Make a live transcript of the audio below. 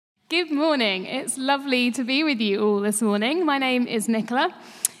Good morning. It's lovely to be with you all this morning. My name is Nicola.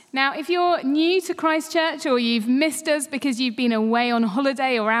 Now, if you're new to Christchurch or you've missed us because you've been away on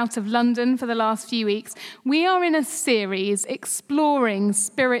holiday or out of London for the last few weeks, we are in a series exploring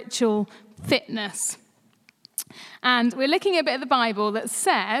spiritual fitness. And we're looking at a bit of the Bible that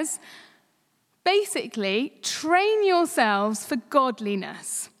says, basically, train yourselves for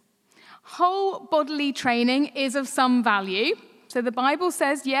godliness. Whole bodily training is of some value. So the Bible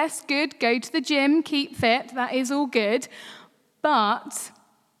says, yes, good, go to the gym, keep fit, that is all good. But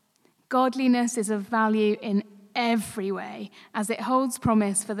godliness is of value in every way, as it holds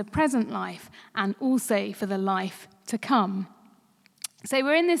promise for the present life and also for the life to come. So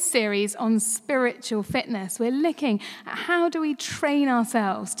we're in this series on spiritual fitness. We're looking at how do we train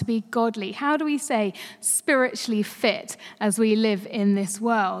ourselves to be godly? How do we stay spiritually fit as we live in this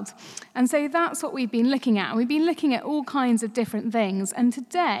world? And so that's what we've been looking at. We've been looking at all kinds of different things. And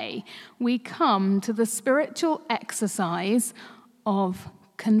today we come to the spiritual exercise of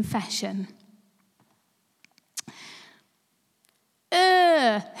confession.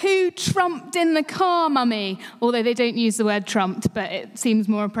 Who trumped in the car, mummy? Although they don't use the word trumped, but it seems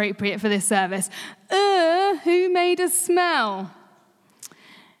more appropriate for this service. Who made a smell?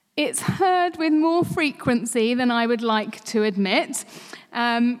 It's heard with more frequency than I would like to admit.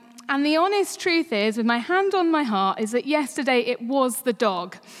 And the honest truth is, with my hand on my heart, is that yesterday it was the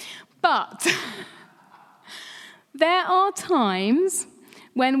dog. But there are times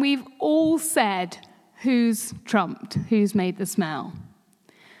when we've all said, who's trumped? Who's made the smell?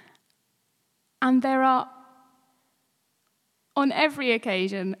 And there are, on every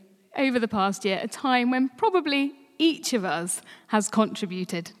occasion over the past year, a time when probably each of us has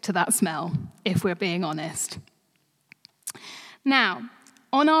contributed to that smell, if we're being honest. Now,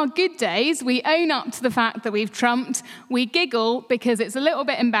 on our good days, we own up to the fact that we've trumped. We giggle because it's a little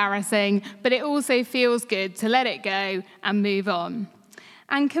bit embarrassing, but it also feels good to let it go and move on.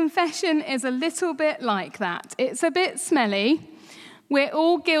 And confession is a little bit like that. It's a bit smelly. We're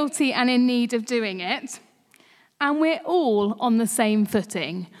all guilty and in need of doing it. And we're all on the same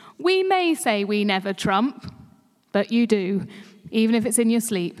footing. We may say we never trump, but you do. Even if it's in your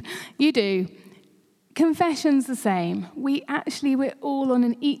sleep, you do. Confession's the same. We're all on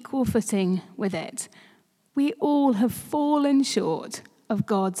an equal footing with it. We all have fallen short of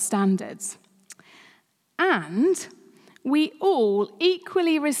God's standards. And we all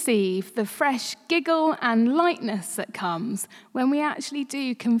equally receive the fresh giggle and lightness that comes when we actually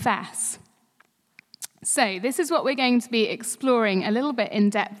do confess. So this is what we're going to be exploring a little bit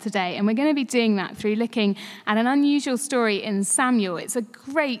in depth today, and we're going to be doing that through looking at an unusual story in Samuel. It's a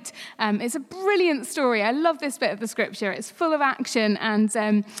brilliant story. I love this bit of the scripture. It's full of action, and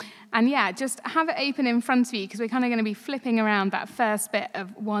just have it open in front of you because we're kind of going to be flipping around that first bit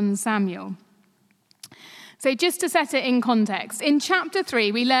of 1 Samuel. So just to set it in context, in chapter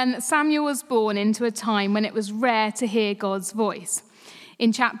 3, we learn that Samuel was born into a time when it was rare to hear God's voice.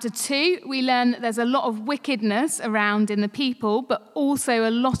 In chapter 2, we learn that there's a lot of wickedness around in the people, but also a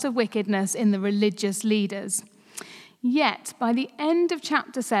lot of wickedness in the religious leaders. Yet, by the end of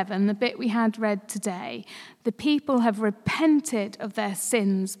chapter 7, the bit we had read today, the people have repented of their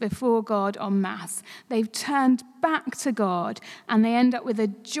sins before God en masse. They've turned back to God, and they end up with a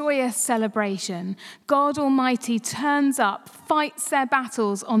joyous celebration. God Almighty turns up, fights their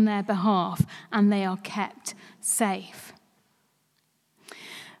battles on their behalf, and they are kept safe.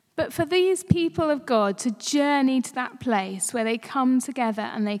 But for these people of God to journey to that place where they come together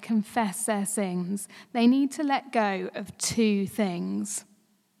and they confess their sins, they need to let go of 2 things.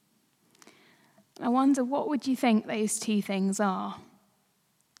 I wonder, what would you think those 2 things are?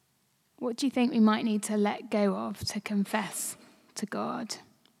 What do you think we might need to let go of to confess to God?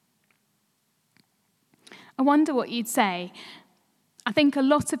 I wonder what you'd say. I think a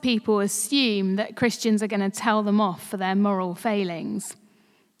lot of people assume that Christians are going to tell them off for their moral failings,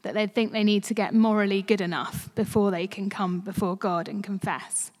 that they think they need to get morally good enough before they can come before God and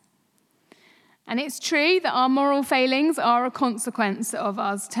confess. And it's true that our moral failings are a consequence of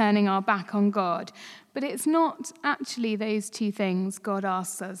us turning our back on God, but it's not actually those 2 things God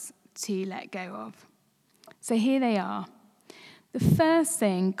asks us to let go of. So here they are. The first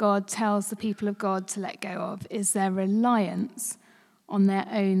thing God tells the people of God to let go of is their reliance on their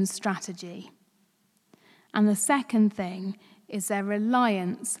own strategy. And the second thing is their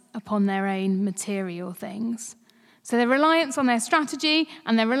reliance upon their own material things. So their reliance on their strategy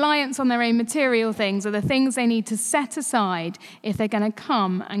and their reliance on their own material things are the things they need to set aside if they're going to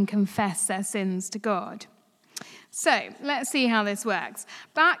come and confess their sins to God. So let's see how this works.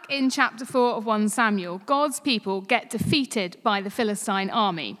 Back in chapter 4 of 1 Samuel, God's people get defeated by the Philistine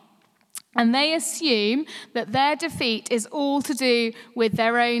army. And they assume that their defeat is all to do with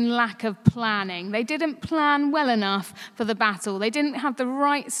their own lack of planning. They didn't plan well enough for the battle. They didn't have the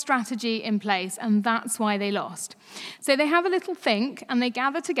right strategy in place, and that's why they lost. So they have a little think, and they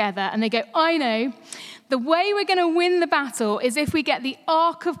gather together, and they go, I know, the way we're going to win the battle is if we get the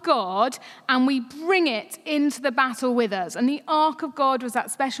Ark of God and we bring it into the battle with us. And the Ark of God was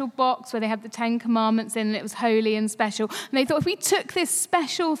that special box where they had the 10 Commandments in, and it was holy and special. And they thought, if we took this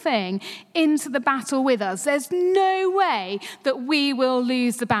special thing into the battle with us, there's no way that we will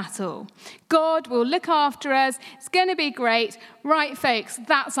lose the battle. God will look after us. It's going to be great. Right, folks,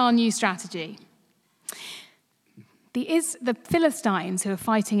 that's our new strategy. The Philistines who are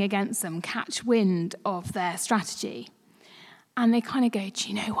fighting against them catch wind of their strategy. And they kind of go, do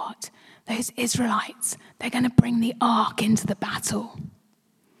you know what? Those Israelites, they're going to bring the ark into the battle.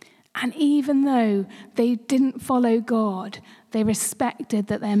 And even though they didn't follow God, they respected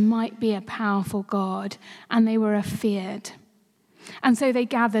that there might be a powerful God, and they were afeared. And so they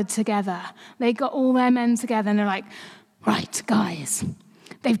gathered together. They got all their men together, and they're like, right, guys,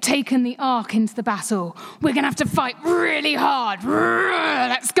 they've taken the ark into the battle. We're going to have to fight really hard.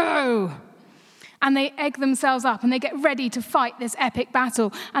 Let's go. And they egg themselves up and they get ready to fight this epic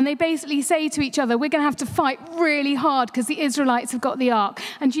battle. And they basically say to each other, we're going to have to fight really hard because the Israelites have got the ark.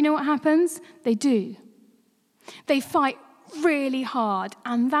 And do you know what happens? They do. They fight really hard.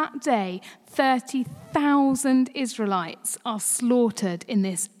 And that day, 30,000 Israelites are slaughtered in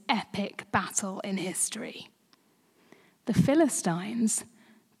this epic battle in history. The Philistines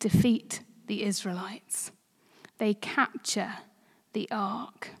defeat the Israelites. They capture the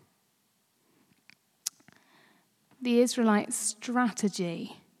ark. The Israelite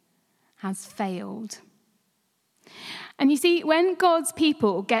strategy has failed. And you see, when God's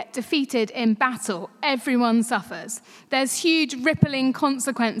people get defeated in battle, everyone suffers. There's huge rippling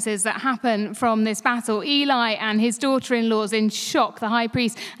consequences that happen from this battle. Eli and his daughter-in-law's in shock. The high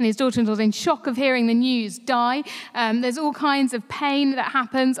priest and his daughter-in-law's in shock of hearing the news die. There's all kinds of pain that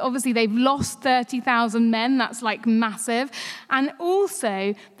happens. Obviously, they've lost 30,000 men. That's like massive. And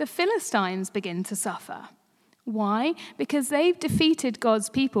also, the Philistines begin to suffer. Why? Because they've defeated God's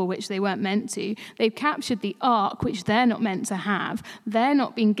people, which they weren't meant to. They've captured the ark, which they're not meant to have. They're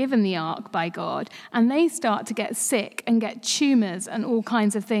not being given the ark by God. And they start to get sick and get tumors and all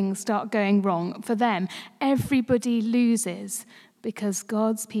kinds of things start going wrong for them. Everybody loses because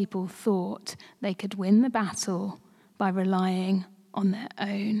God's people thought they could win the battle by relying on their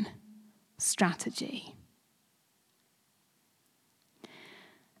own strategy.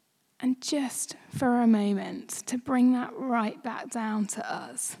 And just for a moment, to bring that right back down to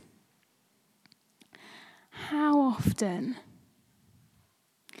us, how often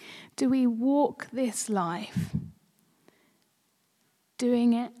do we walk this life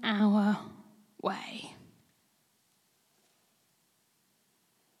doing it our way?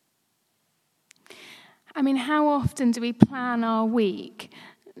 I mean, how often do we plan our week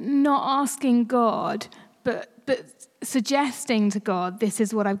not asking God, but suggesting to God, this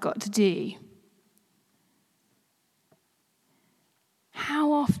is what I've got to do?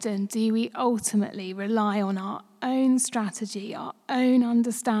 How often do we ultimately rely on our own strategy, our own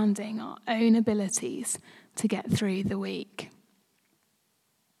understanding, our own abilities to get through the week?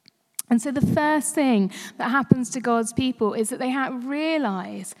 And so the first thing that happens to God's people is that they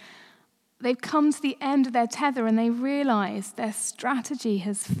realize they've come to the end of their tether and they realize their strategy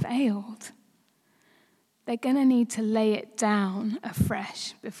has failed. They're going to need to lay it down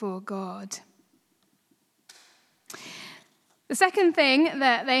afresh before God. The second thing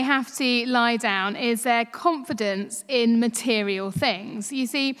that they have to lie down is their confidence in material things. You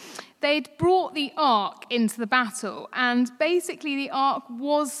see, they'd brought the ark into the battle, and basically the ark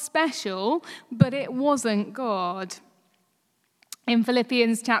was special, but it wasn't God. In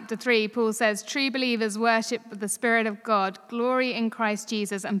Philippians chapter 3, Paul says, true believers worship with the Spirit of God, glory in Christ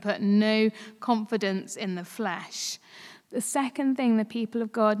Jesus, and put no confidence in the flesh. The second thing the people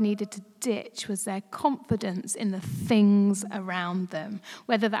of God needed to ditch was their confidence in the things around them,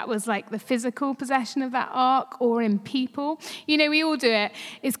 whether that was like the physical possession of that ark or in people. You know, we all do it.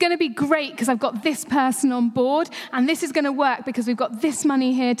 It's going to be great because I've got this person on board, and this is going to work because we've got this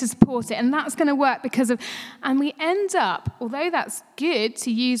money here to support it, and that's going to work because of... And we end up, although that's good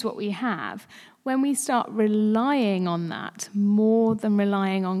to use what we have, when we start relying on that more than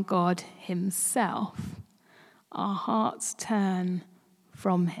relying on God himself, our hearts turn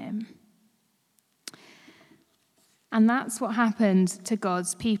from him. And that's what happened to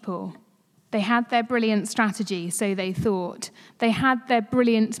God's people. They had their brilliant strategy, so they thought. They had their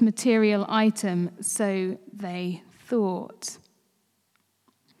brilliant material item, so they thought.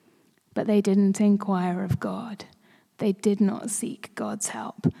 but they didn't inquire of God. They did not seek God's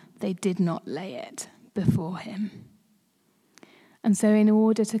help. They did not lay it before him. And so in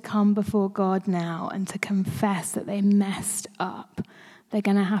order to come before God now and to confess that they messed up, they're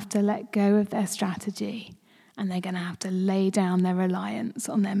going to have to let go of their strategy, and they're going to have to lay down their reliance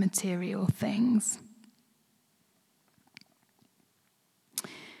on their material things.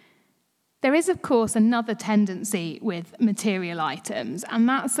 There is, of course, another tendency with material items, and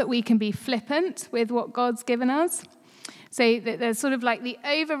that's that we can be flippant with what God's given us. So there's sort of like the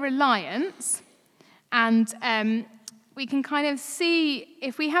over-reliance, and we can kind of see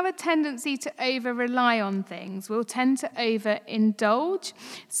if we have a tendency to over-rely on things, we'll tend to overindulge.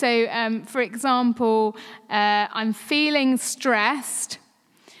 So, for example, I'm feeling stressed.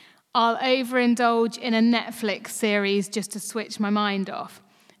 I'll overindulge in a Netflix series just to switch my mind off.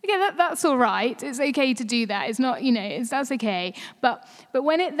 Okay, that's all right. It's okay to do that. It's not, that's okay. But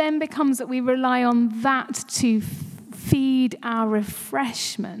when it then becomes that we rely on that to feed our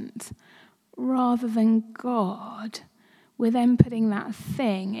refreshment rather than God, we're then putting that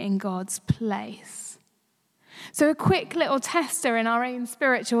thing in God's place. So a quick little tester in our own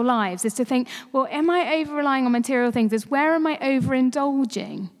spiritual lives is to think, well, am I over-relying on material things? Where am I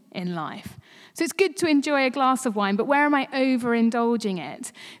overindulging in life? So it's good to enjoy a glass of wine, but where am I overindulging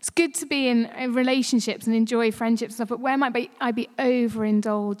it? It's good to be in relationships and enjoy friendships and stuff, but where might I be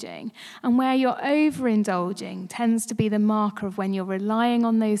overindulging? And where you're overindulging tends to be the marker of when you're relying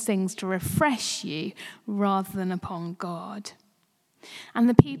on those things to refresh you rather than upon God. And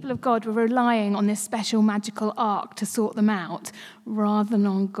the people of God were relying on this special magical ark to sort them out rather than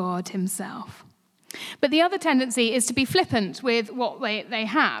on God himself. But the other tendency is to be flippant with what they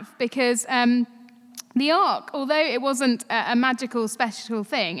have, because the ark, although it wasn't a magical special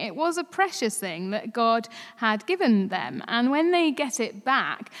thing, it was a precious thing that God had given them. And when they get it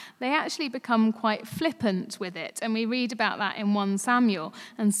back, they actually become quite flippant with it. And we read about that in 1 Samuel.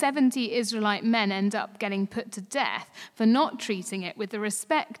 And 70 Israelite men end up getting put to death for not treating it with the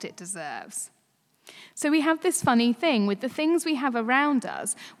respect it deserves. So we have this funny thing with the things we have around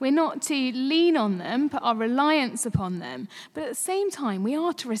us. We're not to lean on them, put our reliance upon them, but at the same time, we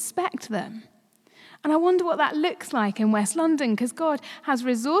are to respect them. And I wonder what that looks like in West London, because God has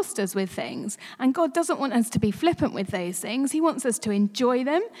resourced us with things, and God doesn't want us to be flippant with those things. He wants us to enjoy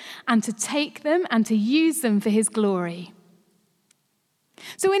them and to take them and to use them for his glory.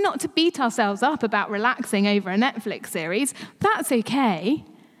 So we're not to beat ourselves up about relaxing over a Netflix series. That's okay.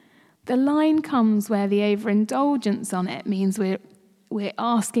 The line comes where the overindulgence on it means we're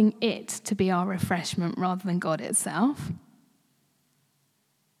asking it to be our refreshment rather than God itself.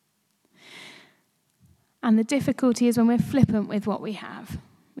 And the difficulty is when we're flippant with what we have.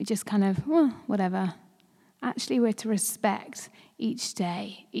 We just kind of, whatever. Actually, we're to respect each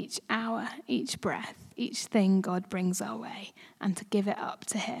day, each hour, each breath, each thing God brings our way, and to give it up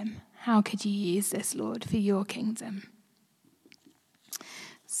to him. How could you use this, Lord, for your kingdom?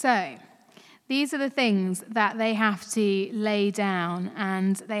 So, these are the things that they have to lay down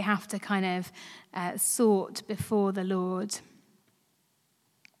and they have to kind of sort before the Lord.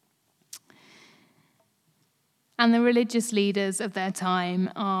 And the religious leaders of their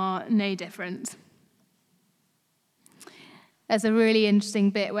time are no different. There's a really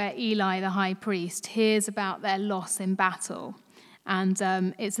interesting bit where Eli, the high priest, hears about their loss in battle. And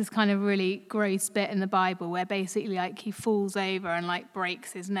it's this kind of really gross bit in the Bible where basically he falls over and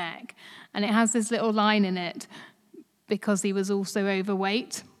breaks his neck. And it has this little line in it, because he was also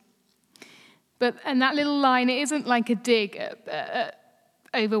overweight. And that little line, it isn't like a dig at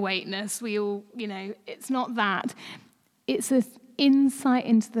overweightness. We all, it's not that. It's an insight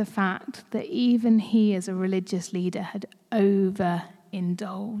into the fact that even he as a religious leader had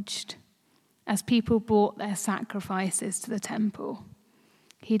overindulged. As people brought their sacrifices to the temple,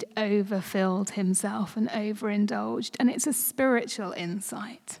 he'd overfilled himself and overindulged. And it's a spiritual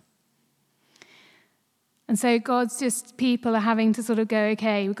insight. And so people are having to sort of go,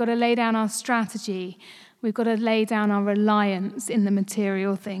 okay, we've got to lay down our strategy. We've got to lay down our reliance in the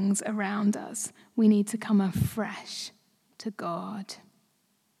material things around us. We need to come afresh to God.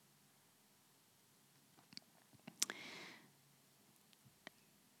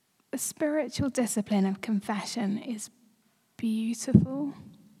 The spiritual discipline of confession is beautiful.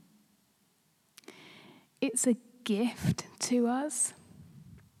 It's a gift to us.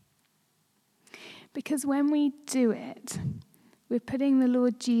 Because when we do it, we're putting the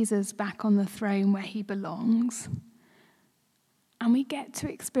Lord Jesus back on the throne where he belongs. And we get to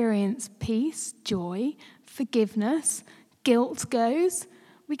experience peace, joy, forgiveness, guilt goes.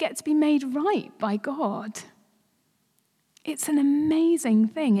 We get to be made right by God. It's an amazing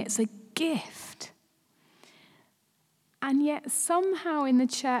thing. It's a gift. And yet somehow in the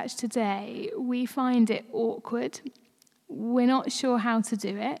church today, we find it awkward. We're not sure how to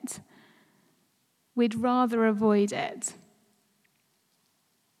do it. We'd rather avoid it.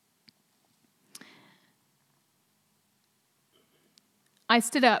 I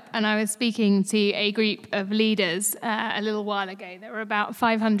stood up and I was speaking to a group of leaders a little while ago. There were about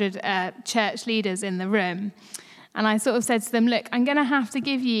 500 church leaders in the room. And I sort of said to them, look, I'm going to have to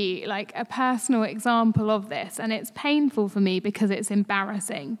give you like a personal example of this. And it's painful for me because it's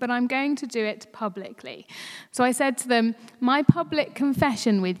embarrassing, but I'm going to do it publicly. So I said to them, my public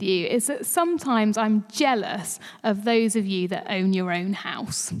confession with you is that sometimes I'm jealous of those of you that own your own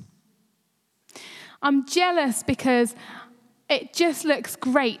house. I'm jealous because it just looks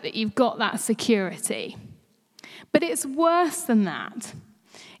great that you've got that security. But it's worse than that.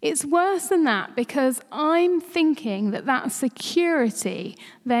 It's worse than that because I'm thinking that that security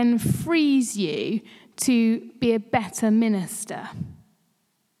then frees you to be a better minister.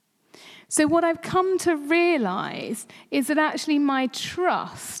 So what I've come to realize is that actually my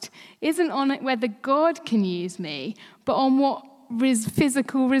trust isn't on whether God can use me, but on what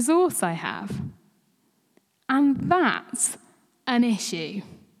physical resource I have. And that's an issue.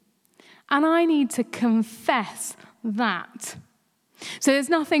 And I need to confess that. So there's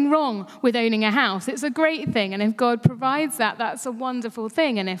nothing wrong with owning a house. It's a great thing. And if God provides that, that's a wonderful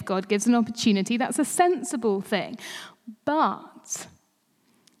thing. And if God gives an opportunity, that's a sensible thing. But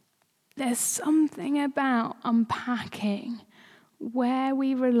there's something about unpacking where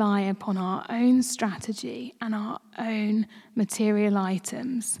we rely upon our own strategy and our own material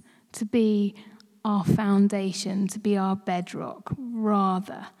items to be our foundation, to be our bedrock,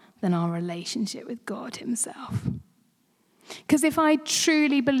 rather than our relationship with God himself. Because if I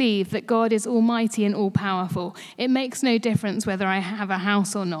truly believe that God is almighty and all-powerful, it makes no difference whether I have a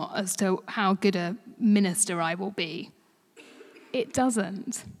house or not as to how good a minister I will be. It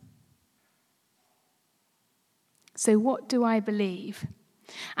doesn't. So what do I believe?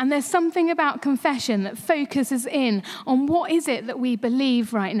 And there's something about confession that focuses in on what is it that we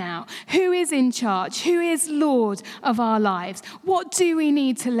believe right now? Who is in charge? Who is Lord of our lives? What do we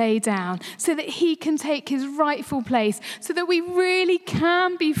need to lay down so that he can take his rightful place, so that we really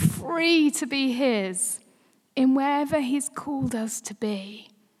can be free to be his in wherever he's called us to be?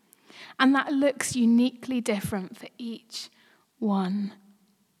 And that looks uniquely different for each one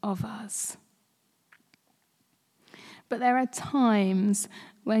of us. But there are times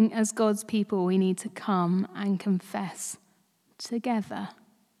when, as God's people, we need to come and confess together.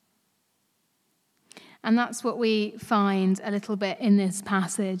 And that's what we find a little bit in this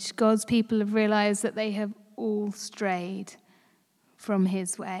passage. God's people have realized that they have all strayed from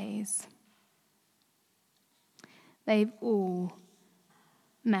his ways. They've all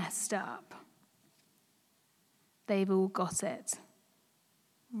messed up. They've all got it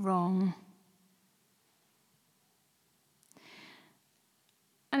wrong.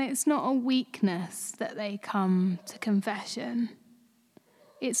 And it's not a weakness that they come to confession.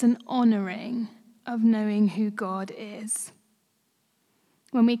 It's an honouring of knowing who God is.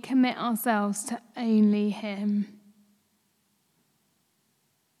 When we commit ourselves to only him.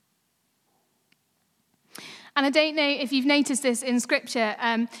 And I don't know if you've noticed this in Scripture,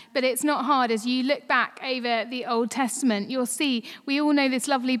 but it's not hard. As you look back over the Old Testament, you'll see, we all know this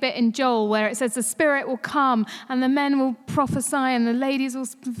lovely bit in Joel where it says the Spirit will come and the men will prophesy and the ladies will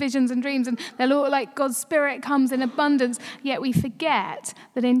speak visions and dreams, and they'll all, like, God's Spirit comes in abundance. Yet we forget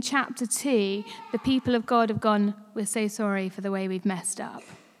that in chapter 2, the people of God have gone, we're so sorry for the way we've messed up.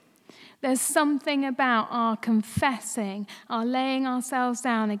 There's something about our confessing, our laying ourselves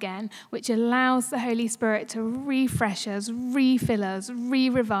down again, which allows the Holy Spirit to refresh us, refill us,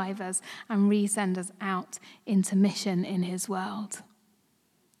 re-revive us, and resend us out into mission in his world.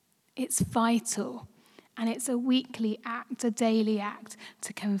 It's vital, and it's a weekly act, a daily act,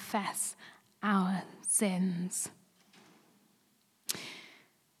 to confess our sins.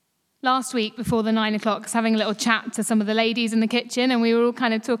 Last week, before the 9 o'clock, I was having a little chat to some of the ladies in the kitchen, and we were all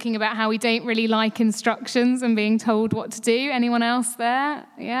kind of talking about how we don't really like instructions and being told what to do. Anyone else there?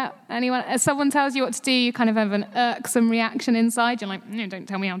 Yeah? Anyone? If someone tells you what to do, you kind of have an irksome reaction inside. You're like, no, don't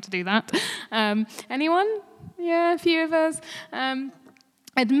tell me how to do that. Anyone? Yeah, a few of us.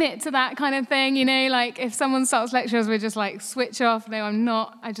 Admit to that kind of thing, you know, like if someone starts lectures, we're just like, switch off. No,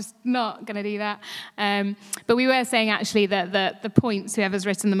 I'm just not going to do that. But we were saying actually that the points, whoever's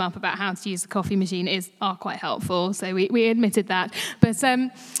written them up about how to use the coffee machine are quite helpful. So we admitted that. But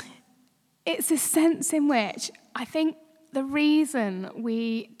it's a sense in which I think the reason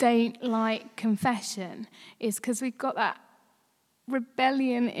we don't like confession is because we've got that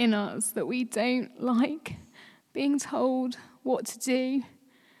rebellion in us that we don't like being told what to do.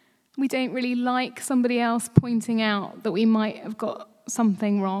 We don't really like somebody else pointing out that we might have got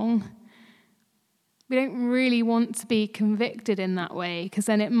something wrong. We don't really want to be convicted in that way, because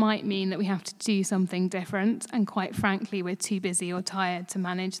then it might mean that we have to do something different, and quite frankly, we're too busy or tired to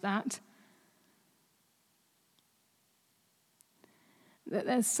manage that. That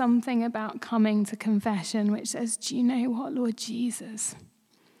there's something about coming to confession which says, do you know what, Lord Jesus?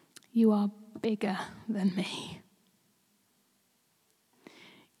 You are bigger than me.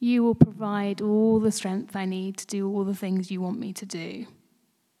 You will provide all the strength I need to do all the things you want me to do.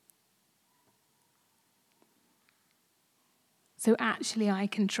 So actually, I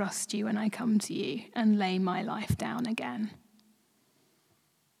can trust you when I come to you and lay my life down again.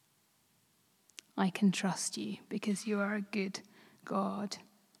 I can trust you because you are a good God.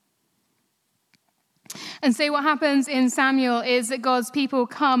 And so what happens in Samuel is that God's people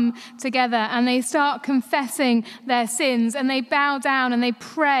come together and they start confessing their sins, and they bow down and they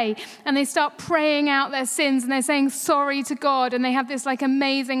pray and they start praying out their sins, and they're saying sorry to God, and they have this like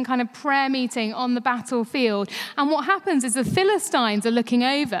amazing kind of prayer meeting on the battlefield. And what happens is the Philistines are looking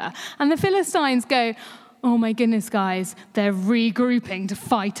over, and the Philistines go, oh my goodness, guys, they're regrouping to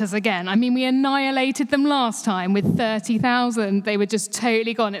fight us again. I mean, we annihilated them last time with 30,000. They were just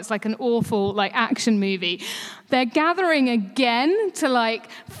totally gone. It's like an awful action movie. They're gathering again to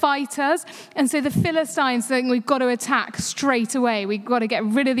fight us. And so the Philistines think we've got to attack straight away. We've got to get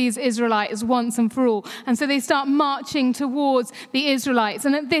rid of these Israelites once and for all. And so they start marching towards the Israelites.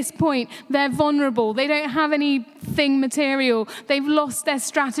 And at this point, they're vulnerable. They don't have anything material. They've lost their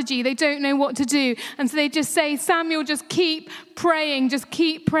strategy. They don't know what to do. And so they just say, Samuel, just keep praying. Just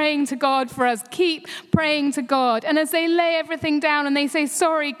keep praying to God for us. Keep praying to God. And as they lay everything down and they say,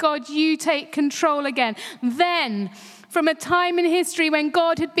 sorry, God, you take control again. Then, from a time in history when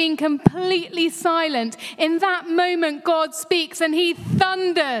God had been completely silent, in that moment, God speaks and he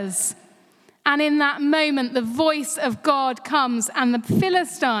thunders. And in that moment, the voice of God comes and the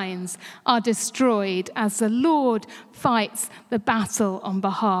Philistines are destroyed as the Lord fights the battle on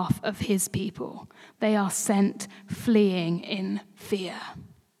behalf of his people. They are sent fleeing in fear.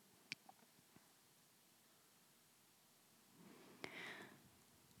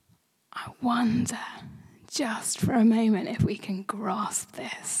 I wonder, just for a moment, if we can grasp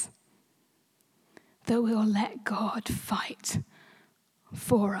this, that we'll let God fight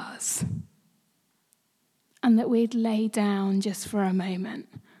for us, and that we'd lay down just for a moment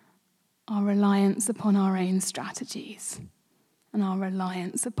our reliance upon our own strategies and our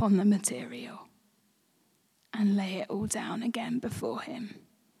reliance upon the material, and lay it all down again before him.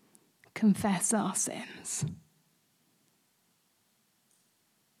 Confess our sins.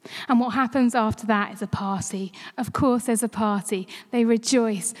 And what happens after that is a party. Of course there's a party. They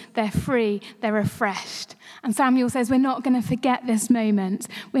rejoice, they're free, they're refreshed. And Samuel says, we're not going to forget this moment.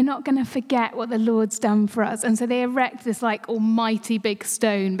 We're not going to forget what the Lord's done for us. And so they erect this almighty big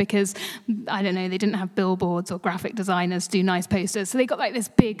stone because, I don't know, they didn't have billboards or graphic designers do nice posters. So they got this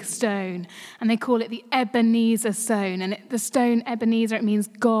big stone, and they call it the Ebenezer stone. And the stone Ebenezer, it means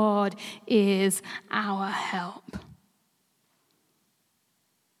God is our help.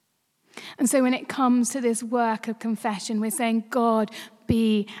 And so when it comes to this work of confession, we're saying, God,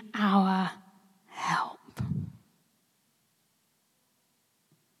 be our help.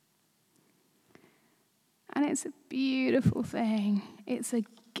 And it's a beautiful thing. It's a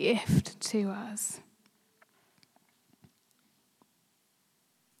gift to us.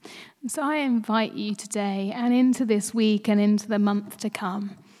 And so I invite you today and into this week and into the month to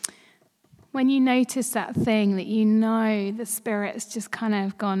come, when you notice that thing that you know the Spirit's just kind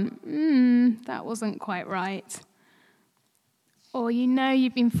of gone, that wasn't quite right. Or you know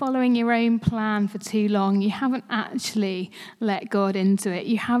you've been following your own plan for too long. You haven't actually let God into it.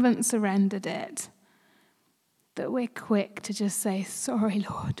 You haven't surrendered it. That we're quick to just say, sorry,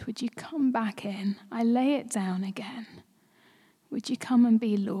 Lord, would you come back in? I lay it down again. Would you come and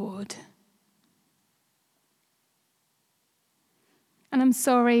be Lord? And I'm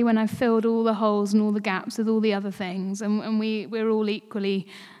sorry when I've filled all the holes and all the gaps with all the other things, and we're all equally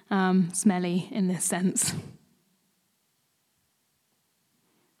smelly in this sense.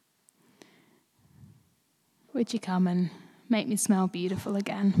 Would you come and make me smell beautiful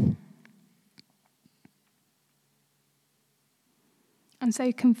again? And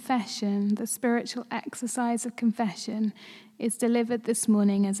so confession, the spiritual exercise of confession, is delivered this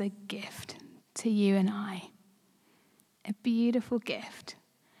morning as a gift to you and I. A beautiful gift.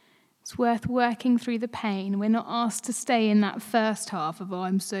 It's worth working through the pain. We're not asked to stay in that first half of, oh,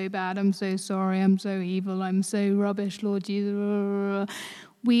 I'm so bad, I'm so sorry, I'm so evil, I'm so rubbish, Lord Jesus.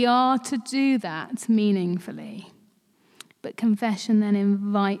 We are to do that meaningfully. But confession then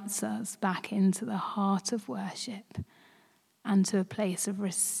invites us back into the heart of worship and to a place of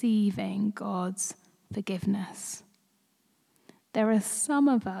receiving God's forgiveness. There are some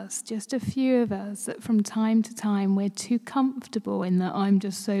of us, just a few of us, that from time to time we're too comfortable in that I'm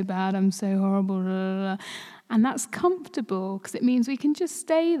just so bad, I'm so horrible, blah, blah, blah. And that's comfortable because it means we can just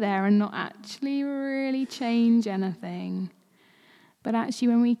stay there and not actually really change anything. But actually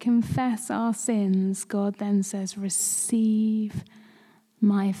when we confess our sins, God then says, receive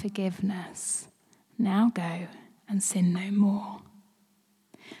my forgiveness. Now go and sin no more.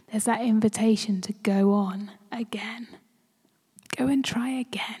 There's that invitation to go on again. Go and try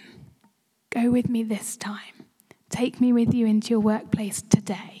again. Go with me this time. Take me with you into your workplace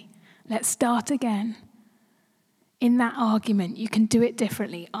today. Let's start again. In that argument, you can do it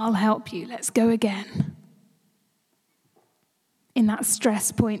differently. I'll help you. Let's go again. In that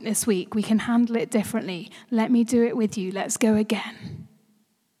stress point this week, we can handle it differently. Let me do it with you. Let's go again.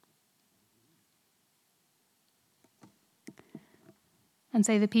 And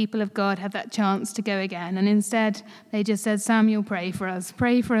so the people of God had that chance to go again. And instead, they just said, Samuel, pray for us.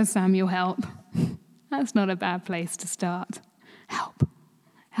 Pray for us, Samuel, help. That's not a bad place to start. Help.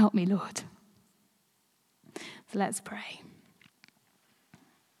 Help me, Lord. So let's pray.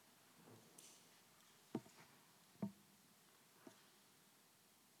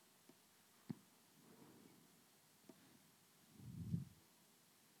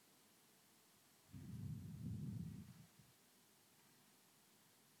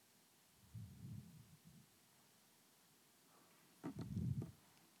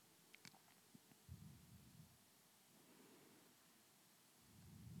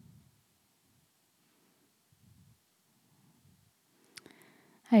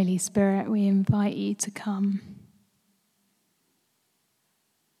 Holy Spirit, we invite you to come.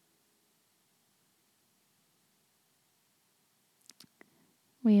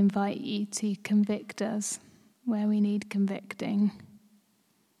 We invite you to convict us where we need convicting.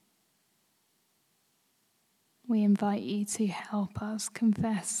 We invite you to help us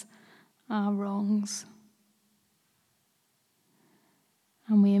confess our wrongs.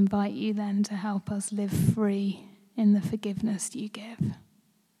 And we invite you then to help us live free in the forgiveness you give.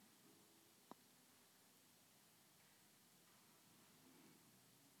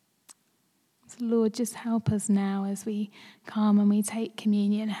 So Lord, just help us now as we come and we take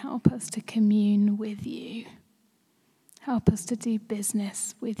communion. Help us to commune with you. Help us to do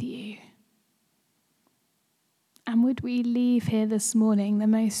business with you. And would we leave here this morning the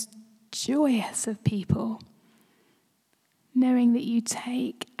most joyous of people, knowing that you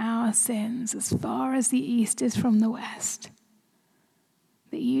take our sins as far as the east is from the west,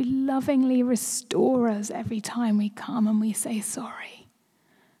 that you lovingly restore us every time we come and we say sorry.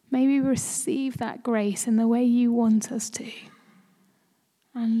 May we receive that grace in the way you want us to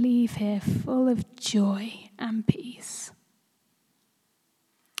and leave here full of joy and peace.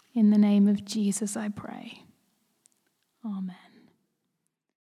 In the name of Jesus, I pray. Amen.